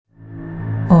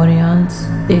Audience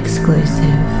exclusive.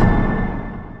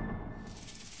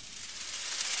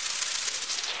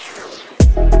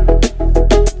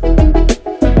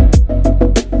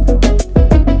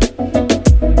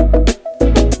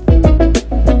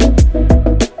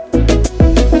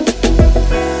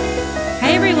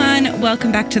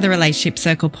 Welcome back to the Relationship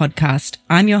Circle podcast.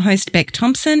 I'm your host, Beck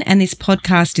Thompson, and this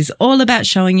podcast is all about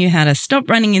showing you how to stop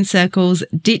running in circles,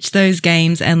 ditch those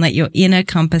games, and let your inner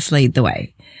compass lead the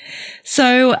way.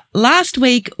 So last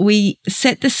week, we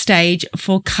set the stage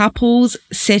for couples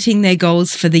setting their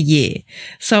goals for the year.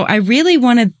 So I really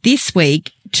wanted this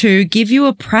week to give you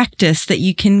a practice that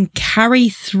you can carry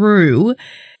through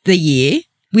the year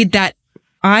with that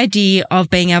idea of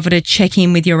being able to check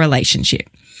in with your relationship.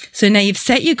 So now you've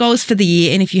set your goals for the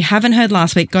year. And if you haven't heard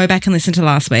last week, go back and listen to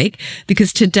last week,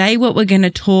 because today what we're going to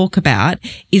talk about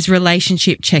is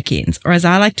relationship check-ins, or as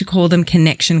I like to call them,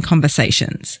 connection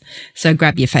conversations. So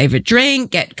grab your favorite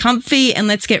drink, get comfy, and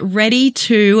let's get ready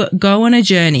to go on a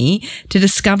journey to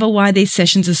discover why these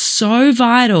sessions are so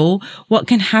vital, what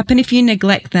can happen if you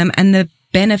neglect them, and the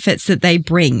benefits that they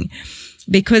bring.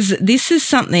 Because this is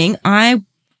something I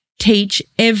teach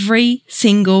every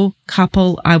single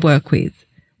couple I work with.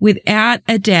 Without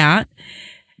a doubt,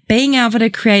 being able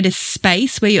to create a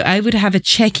space where you're able to have a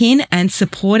check-in and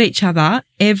support each other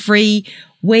every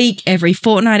week, every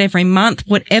fortnight, every month,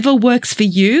 whatever works for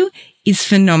you is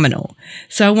phenomenal.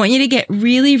 So I want you to get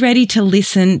really ready to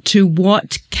listen to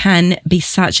what can be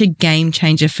such a game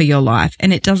changer for your life.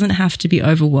 And it doesn't have to be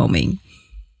overwhelming.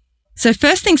 So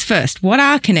first things first, what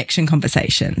are connection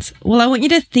conversations? Well, I want you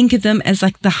to think of them as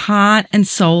like the heart and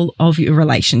soul of your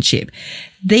relationship.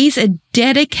 These are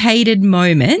dedicated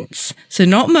moments. So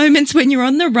not moments when you're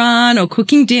on the run or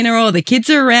cooking dinner or the kids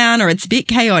are around or it's a bit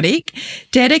chaotic.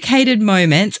 Dedicated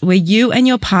moments where you and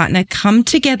your partner come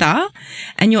together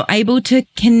and you're able to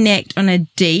connect on a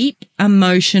deep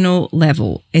emotional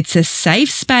level. It's a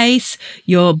safe space.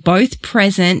 You're both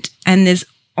present and there's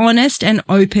honest and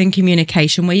open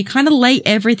communication where you kind of lay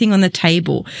everything on the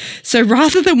table. So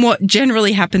rather than what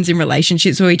generally happens in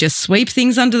relationships where we just sweep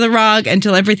things under the rug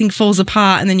until everything falls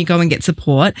apart and then you go and get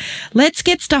support, let's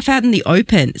get stuff out in the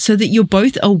open so that you're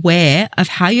both aware of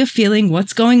how you're feeling,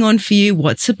 what's going on for you,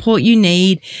 what support you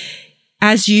need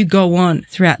as you go on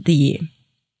throughout the year.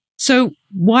 So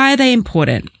why are they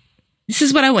important? This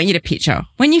is what I want you to picture.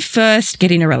 When you first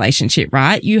get in a relationship,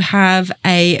 right, you have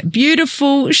a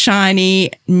beautiful,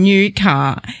 shiny, new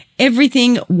car.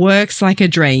 Everything works like a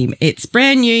dream. It's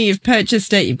brand new. You've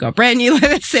purchased it. You've got brand new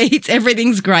leather seats.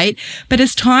 Everything's great. But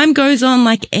as time goes on,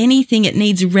 like anything, it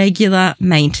needs regular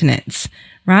maintenance,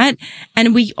 right?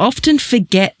 And we often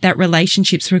forget that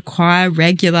relationships require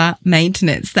regular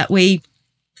maintenance, that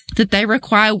they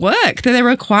require work, that they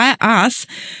require us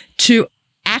to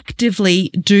actively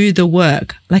do the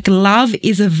work. Like love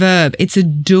is a verb. It's a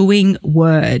doing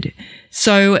word.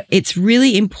 So it's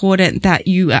really important that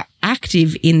you are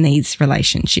active in these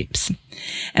relationships.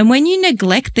 And when you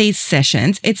neglect these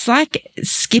sessions, it's like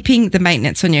skipping the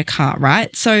maintenance on your car,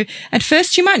 right? So at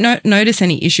first you might not notice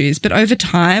any issues, but over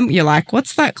time you're like,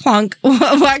 what's that clunk?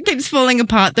 What keeps falling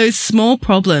apart? Those small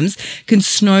problems can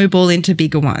snowball into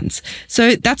bigger ones.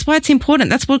 So that's why it's important.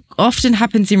 That's what often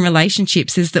happens in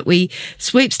relationships, is that we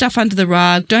sweep stuff under the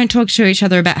rug, don't talk to each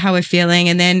other about how we're feeling,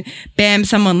 and then bam,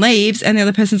 someone leaves and the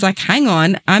other person's like, hang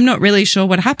on, I'm not really sure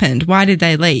what happened. Why did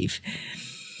they leave?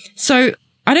 So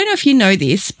I don't know if you know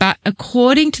this, but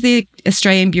according to the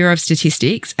Australian Bureau of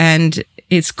Statistics, and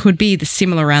it could be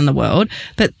similar around the world,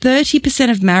 but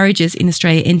 30% of marriages in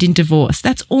Australia end in divorce.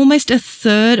 That's almost a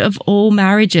third of all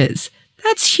marriages.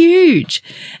 That's huge.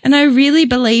 And I really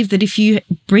believe that if you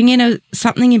bring in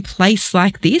something in place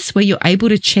like this, where you're able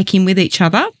to check in with each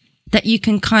other, that you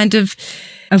can kind of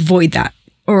avoid that,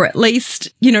 or at least,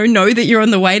 know that you're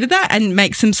on the way to that and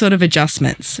make some sort of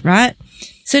adjustments, right?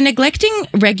 So neglecting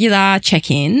regular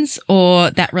check-ins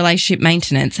or that relationship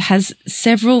maintenance has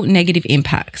several negative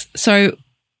impacts. So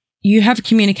you have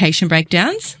communication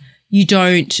breakdowns. You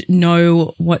don't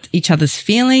know what each other's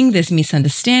feeling. There's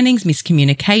misunderstandings,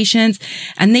 miscommunications.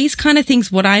 And these kind of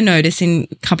things, what I notice in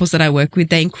couples that I work with,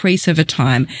 they increase over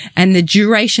time and the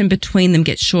duration between them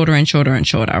gets shorter and shorter and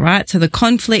shorter, right? So the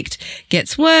conflict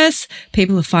gets worse.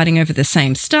 People are fighting over the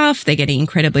same stuff. They're getting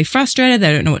incredibly frustrated.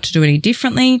 They don't know what to do any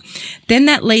differently. Then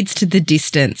that leads to the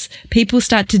distance. People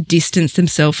start to distance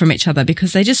themselves from each other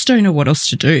because they just don't know what else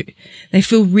to do. They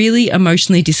feel really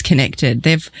emotionally disconnected.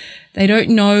 They don't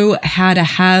know how to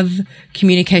have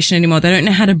communication anymore. They don't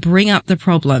know how to bring up the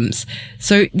problems.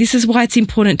 So this is why it's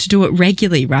important to do it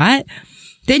regularly, right?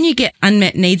 Then you get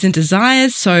unmet needs and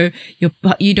desires. So your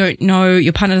partner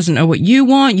doesn't know what you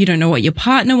want. You don't know what your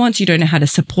partner wants. You don't know how to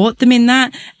support them in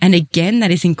that. And again,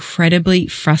 that is incredibly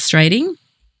frustrating.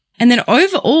 And then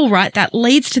overall, right, that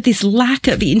leads to this lack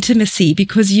of intimacy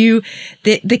because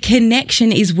the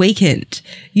connection is weakened.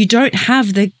 You don't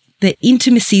have the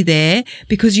intimacy there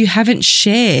because you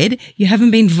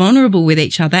haven't been vulnerable with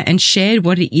each other and shared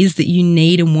what it is that you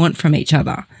need and want from each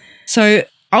other. So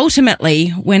ultimately,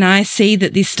 when I see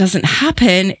that this doesn't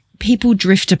happen, people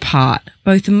drift apart,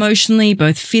 both emotionally,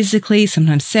 both physically,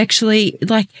 sometimes sexually.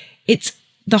 Like it's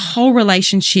the whole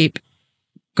relationship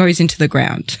goes into the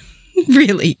ground,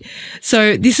 really.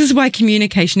 So this is why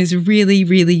communication is really,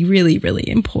 really, really, really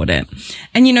important.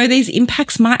 And these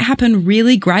impacts might happen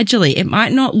really gradually. It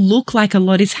might not look like a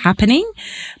lot is happening,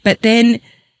 but then,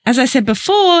 as I said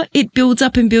before, it builds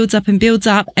up and builds up and builds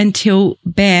up until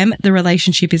bam, the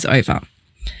relationship is over.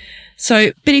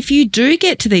 So, but if you do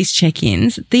get to these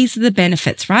check-ins, these are the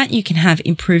benefits, right? You can have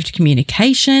improved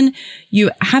communication.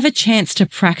 You have a chance to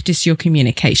practice your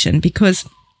communication because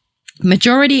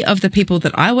majority of the people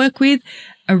that I work with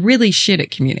are really shit at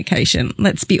communication.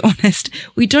 Let's be honest.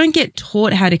 We don't get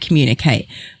taught how to communicate.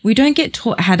 We don't get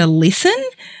taught how to listen.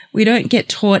 We don't get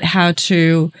taught how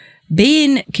to be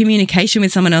in communication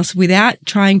with someone else without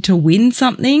trying to win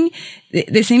something.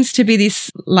 There seems to be this,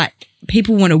 like,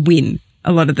 people want to win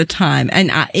a lot of the time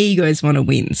and our egos want to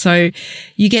win. So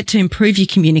you get to improve your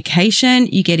communication.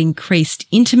 You get increased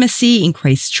intimacy,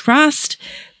 increased trust,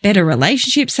 better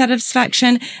relationship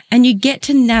satisfaction, and you get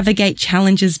to navigate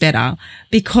challenges better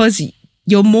because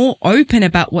you're more open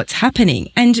about what's happening,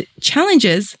 and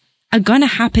challenges are going to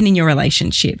happen in your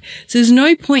relationship. So there's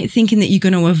no point thinking that you're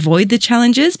going to avoid the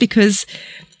challenges because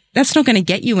that's not going to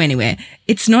get you anywhere.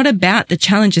 It's not about the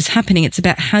challenges happening. It's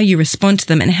about how you respond to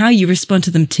them and how you respond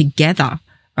to them together,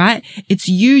 right? It's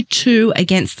you two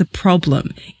against the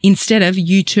problem instead of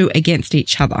you two against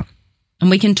each other. And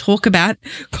we can talk about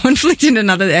conflict in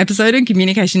another episode and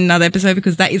communication in another episode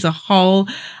because that is a whole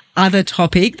other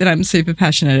topic that I'm super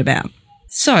passionate about.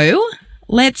 So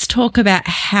let's talk about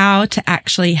how to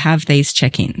actually have these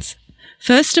check-ins.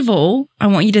 First of all, I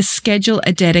want you to schedule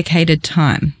a dedicated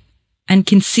time. And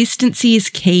consistency is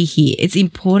key here. It's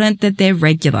important that they're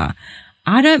regular.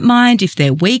 I don't mind if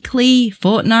they're weekly,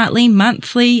 fortnightly,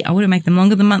 monthly. I wouldn't make them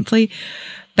longer than monthly.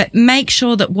 But make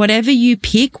sure that whatever you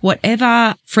pick,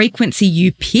 whatever frequency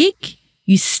you pick,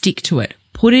 you stick to it.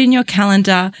 Put it in your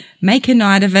calendar, make a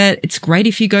night of it. It's great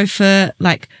if you go for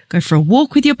a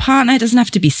walk with your partner. It doesn't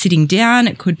have to be sitting down.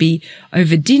 It could be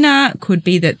over dinner. It could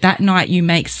be that night you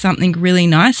make something really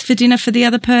nice for dinner for the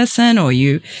other person, or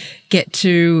you get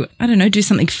to, do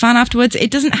something fun afterwards.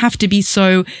 It doesn't have to be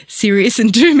so serious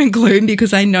and doom and gloom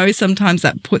because I know sometimes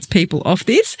that puts people off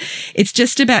this. It's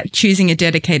just about choosing a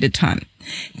dedicated time.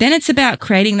 Then it's about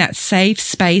creating that safe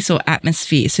space or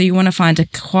atmosphere. So you want to find a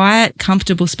quiet,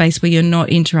 comfortable space where you're not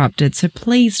interrupted. So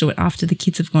please do it after the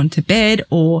kids have gone to bed,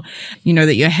 or you know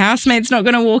that your housemate's not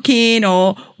going to walk in,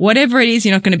 or whatever it is,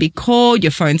 you're not going to be called,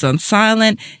 your phone's on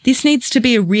silent. This needs to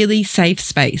be a really safe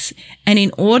space. And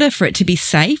in order for it to be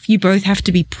safe, you both have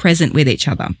to be present with each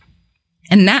other.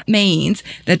 And that means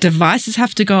that devices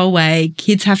have to go away,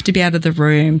 kids have to be out of the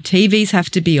room, TVs have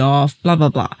to be off, blah, blah,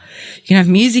 blah. You can have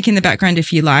music in the background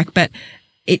if you like, but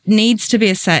it needs to be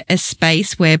a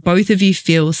space where both of you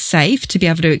feel safe to be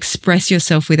able to express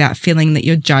yourself without feeling that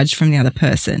you're judged from the other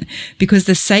person. Because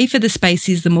the safer the space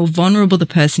is, the more vulnerable the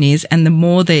person is, and the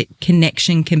more the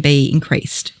connection can be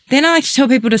increased. Then I like to tell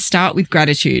people to start with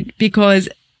gratitude, because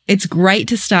it's great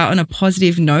to start on a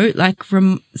positive note, like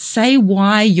say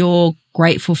why you're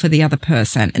grateful for the other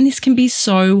person. And this can be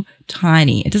so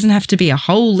tiny. It doesn't have to be a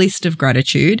whole list of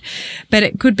gratitude, but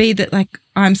it could be that, like,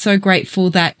 I'm so grateful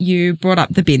that you brought up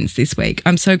the bins this week.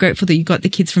 I'm so grateful that you got the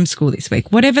kids from school this week.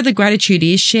 Whatever the gratitude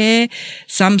is, share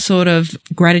some sort of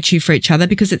gratitude for each other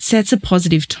because it sets a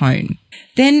positive tone.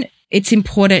 Then it's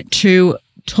important to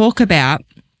talk about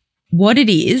what it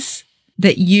is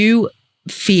that you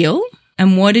feel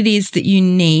and what it is that you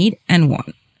need and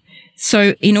want.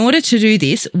 So in order to do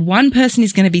this, one person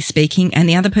is going to be speaking and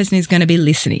the other person is going to be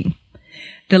listening.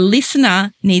 The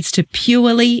listener needs to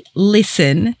purely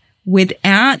listen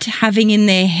without having in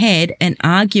their head an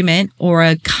argument or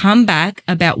a comeback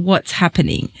about what's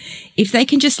happening. If they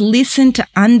can just listen to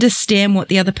understand what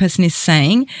the other person is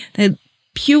saying, they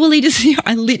purely just,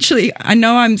 I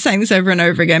know I'm saying this over and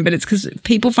over again, but it's because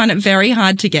people find it very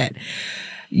hard to get.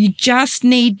 You just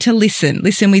need to listen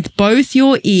with both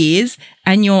your ears,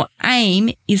 and your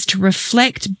aim is to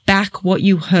reflect back what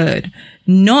you heard,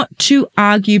 not to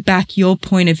argue back your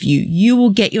point of view. You will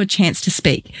get your chance to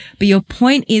speak, but your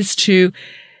point is to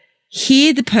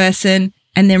hear the person,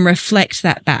 and then reflect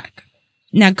that back.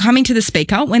 Now, coming to the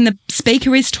speaker, when the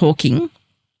speaker is talking,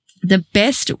 the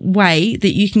best way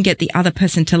that you can get the other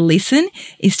person to listen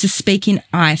is to speak in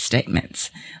I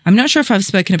statements. I'm not sure if I've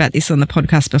spoken about this on the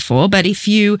podcast before, but if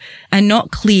you are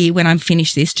not clear when I'm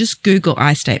finished this, just Google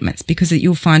I statements because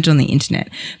you'll find it on the internet.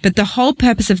 But the whole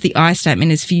purpose of the I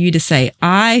statement is for you to say,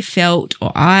 I felt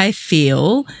or I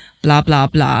feel blah, blah,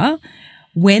 blah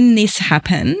when this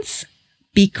happens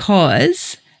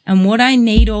because, and what I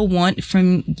need or want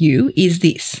from you is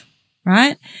this,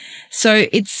 right? So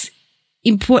it's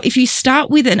important if you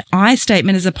start with an I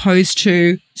statement as opposed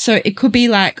to, so it could be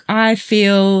like, I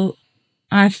feel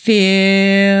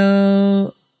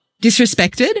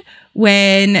disrespected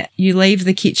when you leave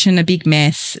the kitchen a big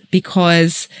mess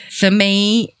because for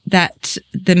me that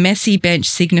the messy bench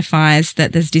signifies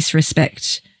that there's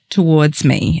disrespect towards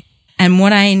me. And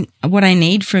what I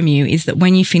need from you is that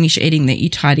when you finish eating that you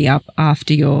tidy up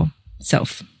after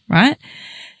yourself, right?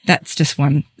 That's just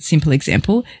one simple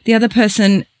example. The other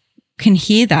person can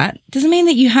hear that. Doesn't mean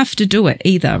that you have to do it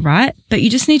either, right? But you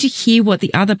just need to hear what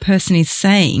the other person is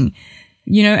saying,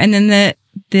 and then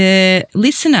the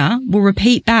listener will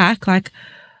repeat back like,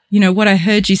 what I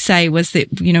heard you say was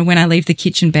that, when I leave the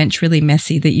kitchen bench really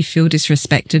messy, that you feel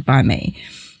disrespected by me.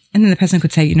 And then the person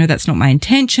could say, that's not my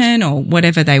intention or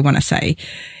whatever they want to say.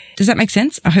 Does that make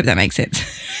sense? I hope that makes sense.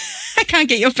 I can't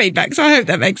get your feedback, so I hope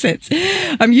that makes sense.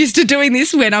 I'm used to doing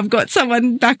this when I've got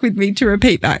someone back with me to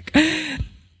repeat back.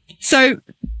 So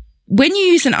when you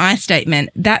use an I statement,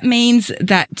 that means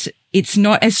that it's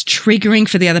not as triggering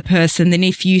for the other person than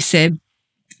if you said,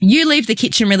 you leave the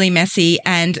kitchen really messy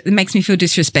and it makes me feel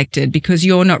disrespected because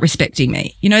you're not respecting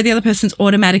me. The other person's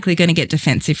automatically going to get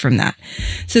defensive from that.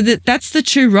 So that's the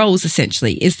two roles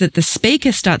essentially, is that the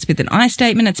speaker starts with an I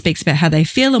statement. It speaks about how they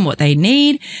feel and what they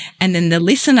need. And then the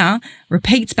listener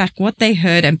repeats back what they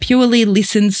heard and purely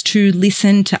listens to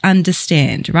listen to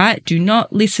understand, right? Do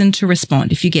not listen to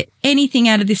respond. If you get anything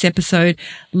out of this episode,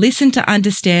 listen to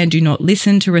understand. Do not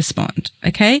listen to respond.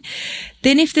 Okay.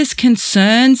 Then if there's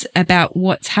concerns about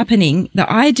what's happening,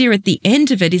 the idea at the end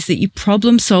of it is that you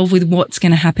problem solve with what's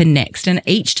going to happen next and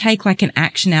each take like an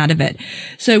action out of it.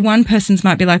 So one person's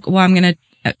might be like, well, I'm going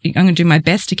to do my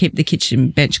best to keep the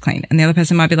kitchen bench clean. And the other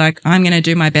person might be like, I'm going to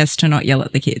do my best to not yell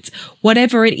at the kids.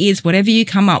 Whatever it is, whatever you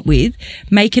come up with,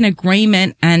 make an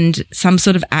agreement and some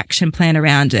sort of action plan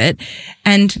around it.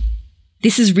 And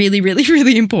this is really, really,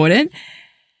 really important.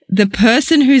 The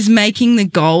person who's making the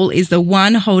goal is the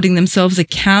one holding themselves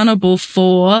accountable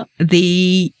for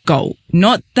the goal,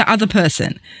 not the other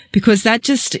person. Because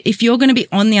if you're going to be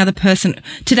on the other person,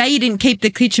 today you didn't keep the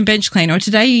kitchen bench clean or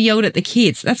today you yelled at the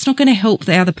kids, that's not going to help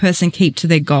the other person keep to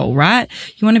their goal, right?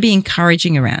 You want to be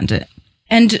encouraging around it.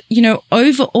 And,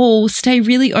 overall, stay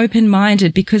really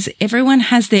open-minded because everyone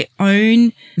has their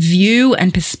own view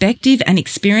and perspective and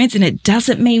experience, and it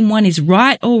doesn't mean one is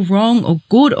right or wrong or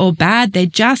good or bad. They're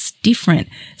just different.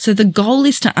 So the goal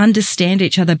is to understand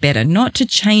each other better, not to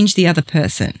change the other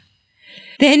person.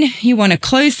 Then you want to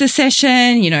close the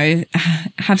session,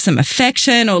 have some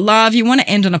affection or love. You want to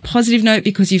end on a positive note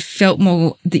because you've felt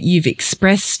more that you've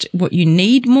expressed what you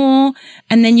need more.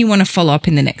 And then you want to follow up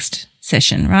in the next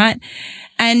session, right?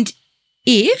 And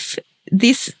if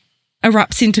this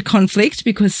erupts into conflict,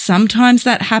 because sometimes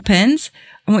that happens,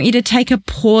 I want you to take a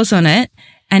pause on it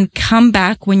and come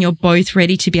back when you're both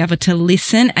ready to be able to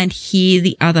listen and hear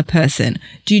the other person.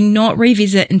 Do not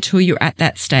revisit until you're at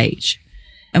that stage.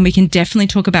 And we can definitely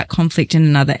talk about conflict in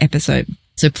another episode.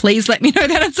 So please let me know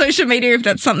that on social media if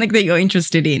that's something that you're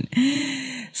interested in.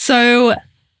 So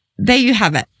there you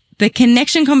have it. The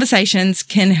connection conversations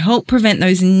can help prevent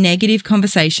those negative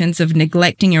conversations of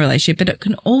neglecting your relationship, but it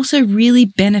can also really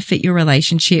benefit your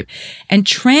relationship and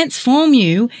transform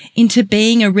you into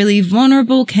being a really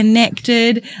vulnerable,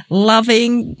 connected,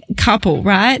 loving couple,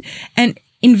 right? And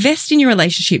invest in your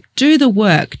relationship, do the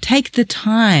work, take the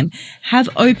time, have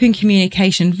open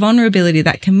communication, vulnerability,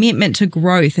 that commitment to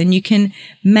growth, and you can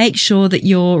make sure that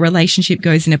your relationship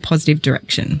goes in a positive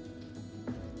direction.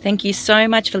 Thank you so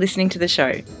much for listening to the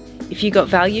show. If you got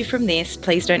value from this,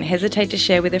 please don't hesitate to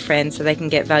share with a friend so they can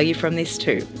get value from this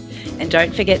too. And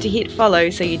don't forget to hit follow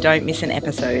so you don't miss an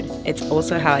episode. It's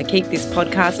also how I keep this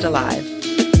podcast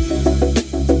alive.